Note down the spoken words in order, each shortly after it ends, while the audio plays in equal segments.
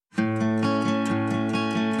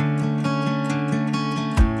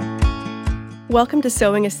Welcome to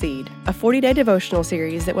Sowing a Seed, a 40-day devotional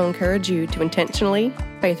series that will encourage you to intentionally,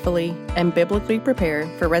 faithfully, and biblically prepare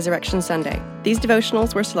for Resurrection Sunday. These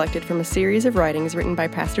devotionals were selected from a series of writings written by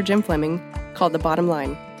Pastor Jim Fleming called The Bottom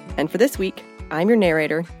Line. And for this week, I'm your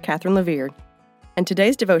narrator, Catherine Levere. And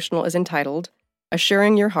today's devotional is entitled,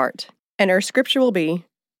 Assuring Your Heart. And our scripture will be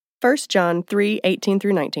 1 John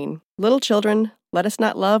 3:18-19. Little children, let us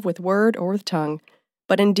not love with word or with tongue,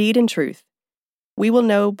 but in deed and truth. We will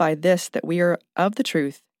know by this that we are of the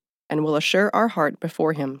truth, and will assure our heart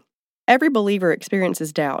before Him. Every believer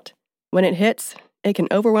experiences doubt. When it hits, it can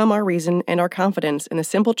overwhelm our reason and our confidence in the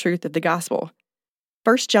simple truth of the gospel.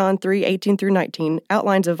 1 John 3:18-19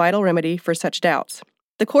 outlines a vital remedy for such doubts.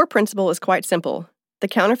 The core principle is quite simple. The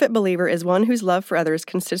counterfeit believer is one whose love for others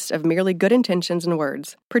consists of merely good intentions and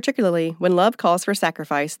words. Particularly, when love calls for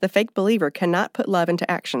sacrifice, the fake believer cannot put love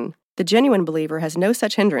into action. The genuine believer has no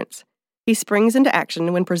such hindrance. He springs into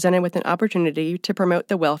action when presented with an opportunity to promote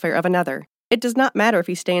the welfare of another. It does not matter if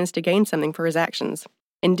he stands to gain something for his actions.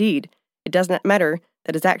 Indeed, it does not matter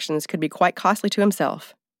that his actions could be quite costly to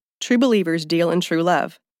himself. True believers deal in true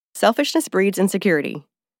love. Selfishness breeds insecurity.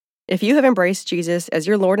 If you have embraced Jesus as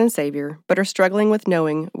your Lord and Savior, but are struggling with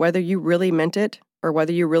knowing whether you really meant it or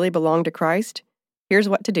whether you really belong to Christ, here's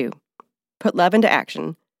what to do. Put love into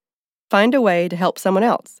action. Find a way to help someone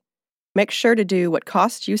else. Make sure to do what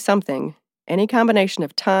costs you something. Any combination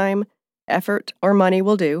of time, effort, or money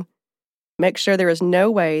will do. Make sure there is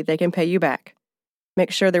no way they can pay you back.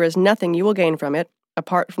 Make sure there is nothing you will gain from it,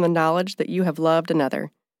 apart from the knowledge that you have loved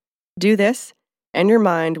another. Do this, and your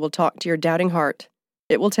mind will talk to your doubting heart.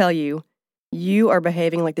 It will tell you, you are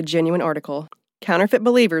behaving like the genuine article. Counterfeit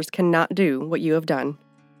believers cannot do what you have done.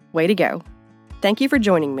 Way to go. Thank you for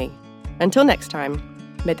joining me. Until next time,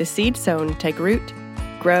 may the seed sown take root,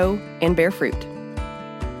 grow, and bear fruit.